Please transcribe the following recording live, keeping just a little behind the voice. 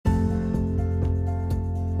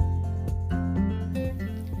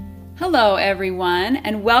Hello, everyone,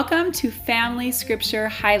 and welcome to Family Scripture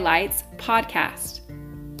Highlights podcast.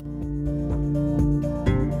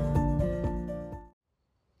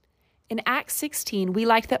 In Acts 16, we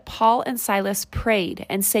like that Paul and Silas prayed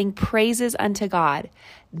and sang praises unto God.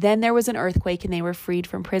 Then there was an earthquake and they were freed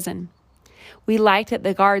from prison. We liked that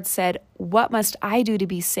the guards said, "What must I do to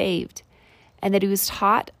be saved?" And that he was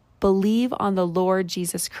taught, "Believe on the Lord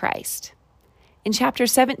Jesus Christ." In chapter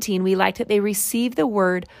 17, we liked that they received the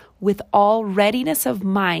word with all readiness of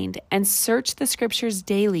mind and searched the scriptures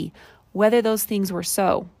daily, whether those things were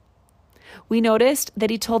so. We noticed that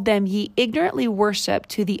he told them, "Ye ignorantly worship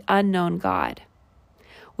to the unknown God."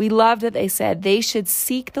 We loved that they said they should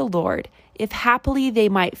seek the Lord, if happily they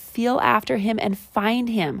might feel after him and find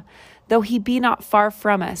him, though he be not far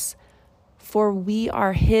from us, for we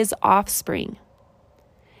are his offspring.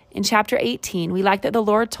 In chapter 18, we like that the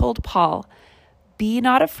Lord told Paul, "Be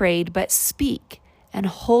not afraid, but speak, and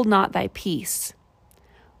hold not thy peace."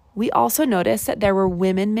 We also noticed that there were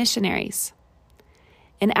women missionaries.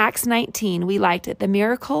 In Acts 19, we liked it. The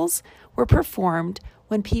miracles were performed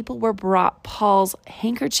when people were brought Paul's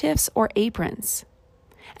handkerchiefs or aprons,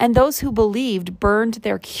 and those who believed burned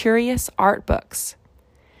their curious art books.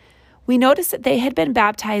 We noticed that they had been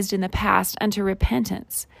baptized in the past unto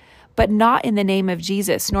repentance, but not in the name of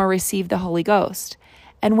Jesus, nor received the Holy Ghost.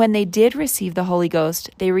 And when they did receive the Holy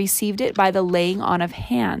Ghost, they received it by the laying on of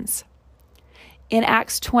hands. In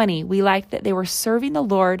Acts 20, we liked that they were serving the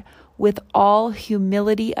Lord with all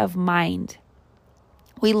humility of mind.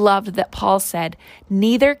 We loved that Paul said,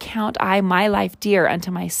 "Neither count I my life dear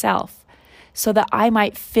unto myself, so that I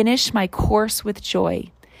might finish my course with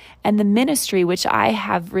joy, and the ministry which I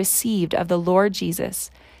have received of the Lord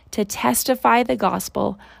Jesus, to testify the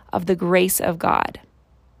gospel of the grace of God."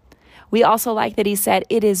 We also like that he said,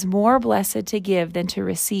 "It is more blessed to give than to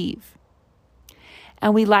receive."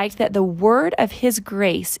 And we liked that the word of his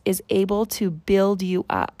grace is able to build you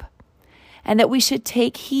up, and that we should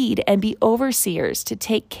take heed and be overseers to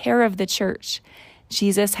take care of the church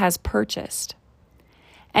Jesus has purchased.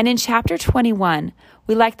 And in chapter 21,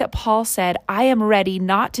 we like that Paul said, "I am ready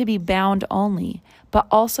not to be bound only, but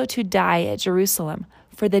also to die at Jerusalem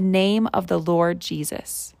for the name of the Lord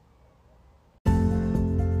Jesus."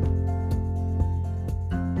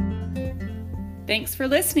 Thanks for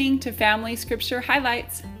listening to Family Scripture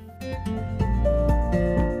Highlights.